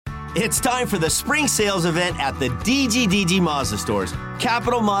It's time for the spring sales event at the DGDG Mazda stores.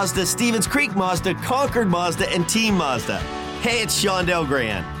 Capital Mazda, Stevens Creek Mazda, Concord Mazda, and Team Mazda. Hey, it's Sean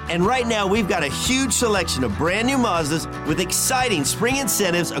Delgrand. And right now, we've got a huge selection of brand new Mazdas with exciting spring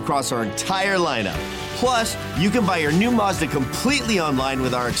incentives across our entire lineup. Plus, you can buy your new Mazda completely online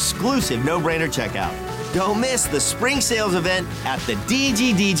with our exclusive no-brainer checkout. Don't miss the spring sales event at the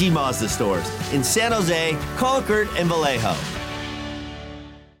DGDG Mazda stores in San Jose, Concord, and Vallejo.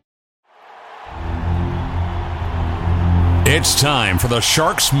 It's time for the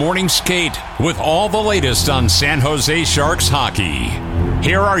Sharks Morning Skate with all the latest on San Jose Sharks hockey.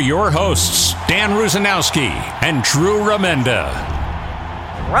 Here are your hosts, Dan Rusanowski and Drew Remenda.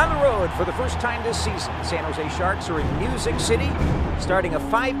 We're on the road for the first time this season. San Jose Sharks are in Music City, starting a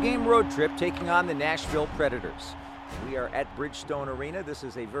 5-game road trip taking on the Nashville Predators. We are at Bridgestone Arena. This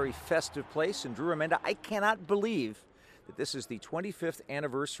is a very festive place. And Drew Remenda, I cannot believe that this is the 25th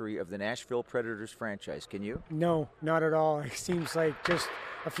anniversary of the Nashville Predators franchise. Can you? No, not at all. It seems like just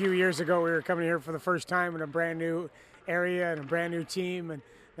a few years ago we were coming here for the first time in a brand new area and a brand new team, and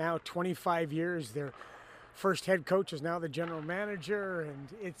now 25 years their first head coach is now the general manager, and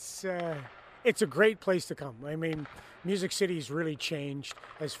it's a great place to come. I mean, Music City's really changed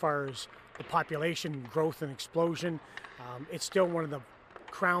as far as the population growth and explosion. It's still one of the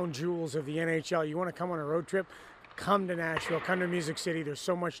crown jewels of the NHL. You want to come on a road trip, come to Nashville, come to Music City. There's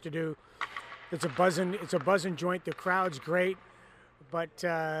so much to do. It's a buzzing joint. The crowd's great, but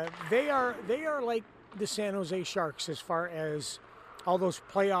they are like the San Jose Sharks as far as all those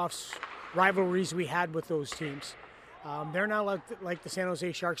playoffs rivalries we had with those teams. They're not like the San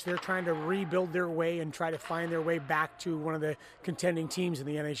Jose Sharks. They're trying to rebuild their way and try to find their way back to one of the contending teams in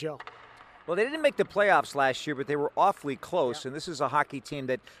the NHL. Well, they didn't make the playoffs last year, but they were awfully close, and this is a hockey team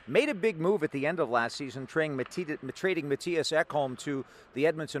that made a big move at the end of last season, trading Matthias Ekholm to the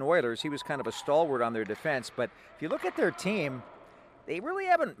Edmonton Oilers. He was kind of a stalwart on their defense, but if you look at their team, they really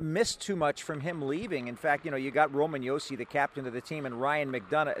haven't missed too much from him leaving. In fact, you got Roman Josi, the captain of the team, and Ryan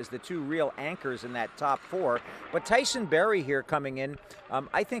McDonough as the two real anchors in that top four. But Tyson Barrie here coming in,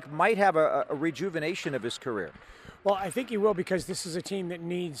 I think might have a rejuvenation of his career. Well, I think he will, because this is a team that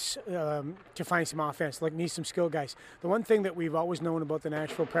needs to find some offense, needs some skill guys. The one thing that we've always known about the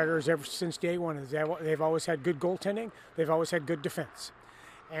Nashville Predators ever since day one is they've always had good goaltending, they've always had good defense,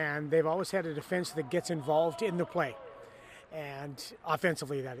 and they've always had a defense that gets involved in the play, and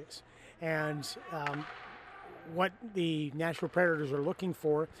offensively that is. And what the Nashville Predators are looking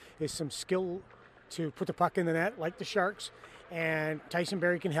for is some skill to put the puck in the net, like the Sharks, and Tyson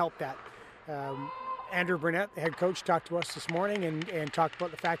Barrie can help that. Andrew Burnett, the head coach, talked to us this morning and talked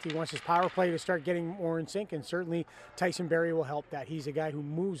about the fact he wants his power play to start getting more in sync, and certainly Tyson Barrie will help that. He's a guy who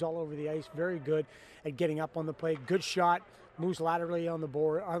moves all over the ice, very good at getting up on the play, good shot, moves laterally on the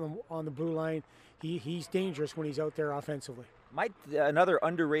board, on the blue line. He's dangerous when he's out there offensively. Might another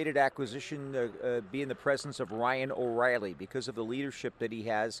underrated acquisition be in the presence of Ryan O'Reilly because of the leadership that he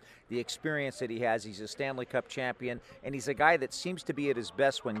has, the experience that he has. He's a Stanley Cup champion, and he's a guy that seems to be at his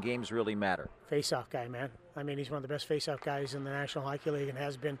best when games really matter. Face-off guy, man. I mean, he's one of the best face-off guys in the National Hockey League and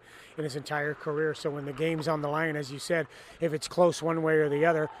has been in his entire career. So when the game's on the line, as you said, if it's close one way or the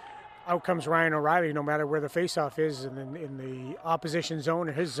other, out comes Ryan O'Reilly, no matter where the face-off is, and in the opposition zone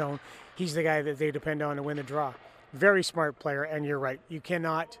or his zone, he's the guy that they depend on to win the draw. Very smart player, and you're right. You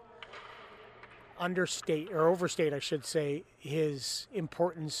cannot understate, or overstate, I should say, his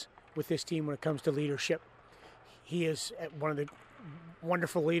importance with this team when it comes to leadership. He is one of the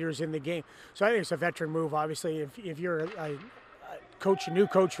wonderful leaders in the game. So I think it's a veteran move, obviously. If you're a new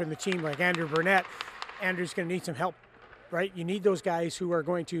coach from the team like Andrew Burnett, Andrew's going to need some help, right? You need those guys who are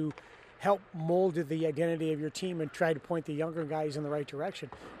going to help mold the identity of your team and try to point the younger guys in the right direction.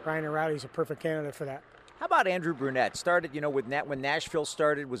 Ryan O'Reilly's a perfect candidate for that. How about Andrew Burnett? Started, when Nashville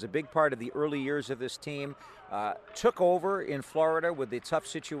started, was a big part of the early years of this team. Took over in Florida with the tough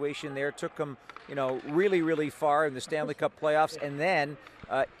situation there. Took them, really, really far in the Stanley Cup playoffs. And then,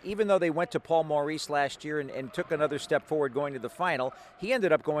 even though they went to Paul Maurice last year and took another step forward going to the final, he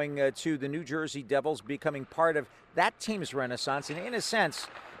ended up going to the New Jersey Devils, becoming part of that team's renaissance. And in a sense,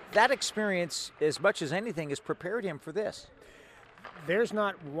 that experience, as much as anything, has prepared him for this. There's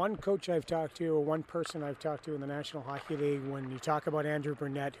not one coach I've talked to or one person I've talked to in the National Hockey League when you talk about Andrew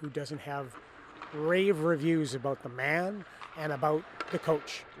Burnett who doesn't have rave reviews about the man and about the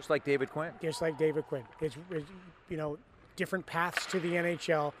coach. Just like David Quinn. Just like David Quinn. It's different paths to the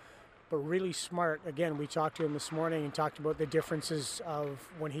NHL, but really smart. Again, we talked to him this morning and talked about the differences of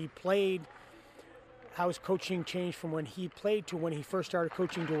when he played, how his coaching changed from when he played to when he first started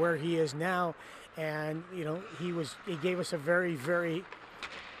coaching to where he is now. And he gave us a very, very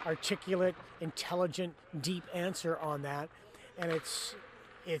articulate, intelligent, deep answer on that, and it's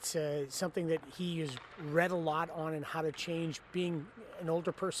something that he has read a lot on, and how to change, being an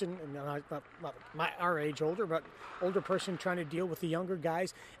older person, and not our age older, but older person trying to deal with the younger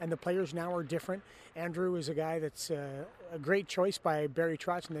guys, and the players now are different. Andrew is a guy that's a great choice by Barry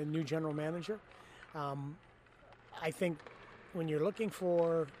Trotz, the new general manager. I think when you're looking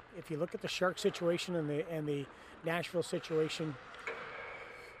for, if you look at the Sharks situation and the Nashville situation,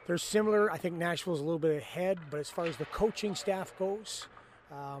 they're similar. I think Nashville's a little bit ahead, but as far as the coaching staff goes,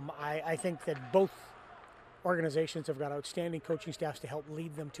 I think that both organizations have got outstanding coaching staffs to help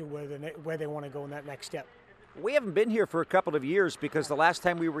lead them to where they want to go in that next step. We haven't been here for a couple of years because the last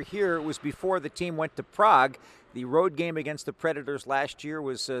time we were here was before the team went to Prague. The road game against the Predators last year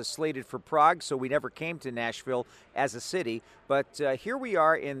was slated for Prague, so we never came to Nashville as a city. But here we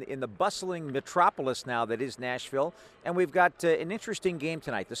are in the bustling metropolis now that is Nashville, and we've got an interesting game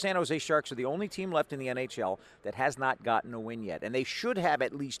tonight. The San Jose Sharks are the only team left in the NHL that has not gotten a win yet, and they should have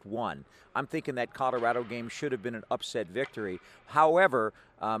at least one. I'm thinking that Colorado game should have been an upset victory. However,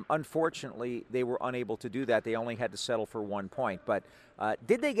 unfortunately, they were unable to do that. They only had to settle for 1 point. But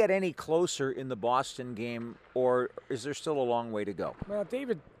did they get any closer in the Boston game, or is there still a long way to go? Well,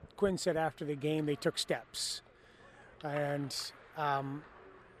 David Quinn said after the game they took steps. And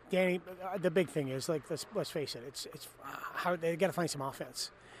Danny, the big thing is, like, let's face it, it's how they got to find some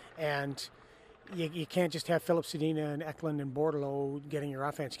offense. And you can't just have Philip Sedina and Eklund and Bordelot getting your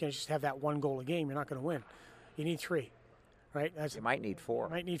offense. You can't just have that one goal a game. You're not going to win. You need three. Right? You might need four.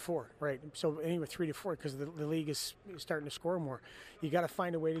 Right. So anyway, 3 to 4, because the league is starting to score more. You got to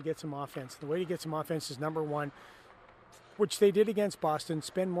find a way to get some offense. The way to get some offense is, number one, which they did against Boston,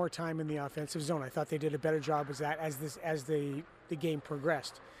 spend more time in the offensive zone. I thought they did a better job as the game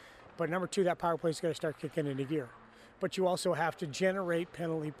progressed. But number two, that power play's got to start kicking into gear. But you also have to generate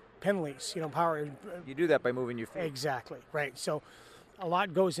penalties. Power. You do that by moving your feet. Exactly. Right. So a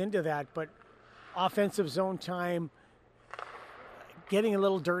lot goes into that, but offensive zone time, getting a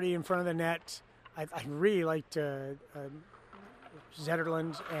little dirty in front of the net. I really liked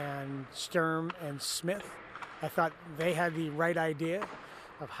Zetterlund and Sturm and Smith. I thought they had the right idea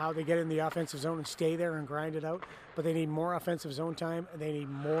of how they get in the offensive zone and stay there and grind it out. But they need more offensive zone time. They need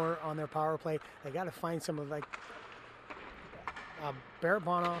more on their power play. They got to find some of, like,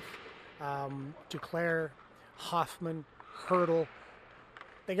 Barabanov, Duclair, Hoffman, Hurdle.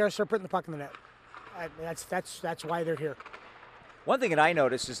 They got to start putting the puck in the net. That's why they're here. One thing that I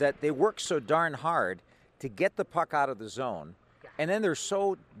noticed is that they work so darn hard to get the puck out of the zone, and then they're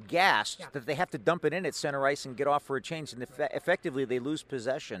so gassed that they have to dump it in at center ice and get off for a change, and effectively they lose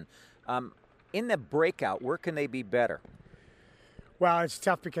possession. In the breakout, where can they be better? Well, it's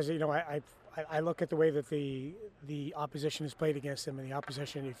tough because, I look at the way that the opposition has played against them, and the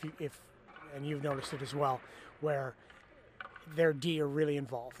opposition, and you've noticed it as well, where their D are really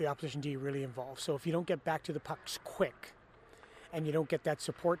involved, the opposition D really involved. So if you don't get back to the pucks quick, and you don't get that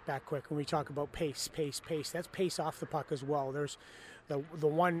support back quick, when we talk about pace, that's pace off the puck as well. There's the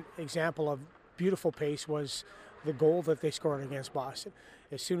one example of beautiful pace was the goal that they scored against Boston.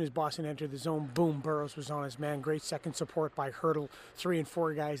 As soon as Boston entered the zone, boom, Burroughs was on his man. Great second support by Hurdle. 3 and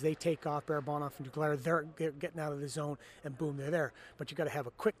 4 guys, they take off. Barabanov and Duclair, they're getting out of the zone, and boom, they're there. But you got to have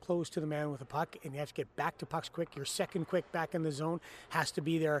a quick close to the man with a puck, and you have to get back to pucks quick. Your second quick back in the zone has to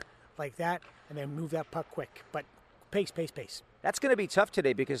be there like that, and then move that puck quick. But pace. That's going to be tough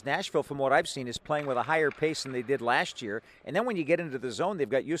today because Nashville, from what I've seen, is playing with a higher pace than they did last year. And then when you get into the zone, they've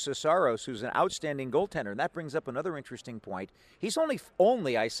got Juuse Saros, who's an outstanding goaltender. And that brings up another interesting point. He's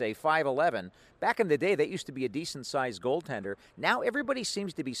only I say, 5'11". Back in the day, that used to be a decent-sized goaltender. Now everybody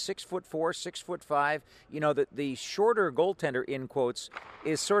seems to be 6'4", 6'5". The shorter goaltender, in quotes,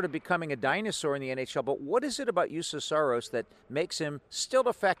 is sort of becoming a dinosaur in the NHL. But what is it about Juuse Saros that makes him still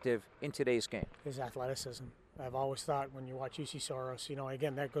effective in today's game? His athleticism. I've always thought when you watch Juuse Saros,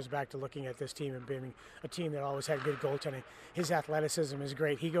 again, that goes back to looking at this team and being a team that always had good goaltending. His athleticism is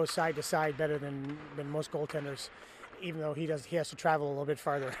great. He goes side to side better than most goaltenders, even though he has to travel a little bit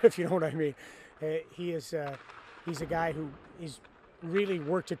farther, if you know what I mean. He's a guy who he's really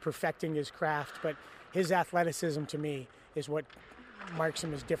worked at perfecting his craft, but his athleticism to me is what marks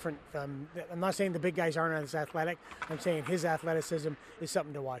him as different from. I'm not saying the big guys aren't as athletic. I'm saying his athleticism is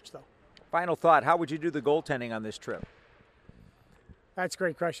something to watch, though. Final thought, how would you do the goaltending on this trip? That's a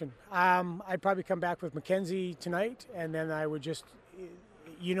great question. I'd probably come back with McKenzie tonight, and then I would just,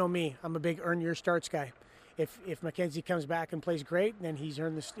 me, I'm a big earn your starts guy. If McKenzie comes back and plays great, then he's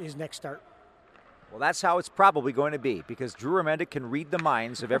earned his next start. Well, that's how it's probably going to be, because Drew Remenda can read the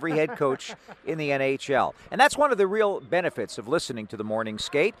minds of every head coach in the NHL. And that's one of the real benefits of listening to the Morning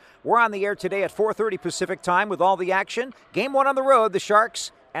Skate. We're on the air today at 4:30 Pacific time with all the action. Game 1 on the road, the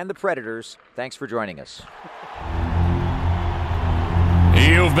Sharks and the Predators. Thanks for joining us.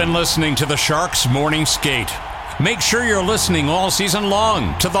 You've been listening to the Sharks Morning Skate. Make sure you're listening all season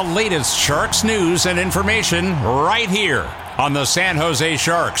long to the latest Sharks news and information right here on the San Jose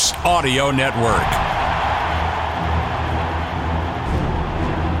Sharks Audio Network.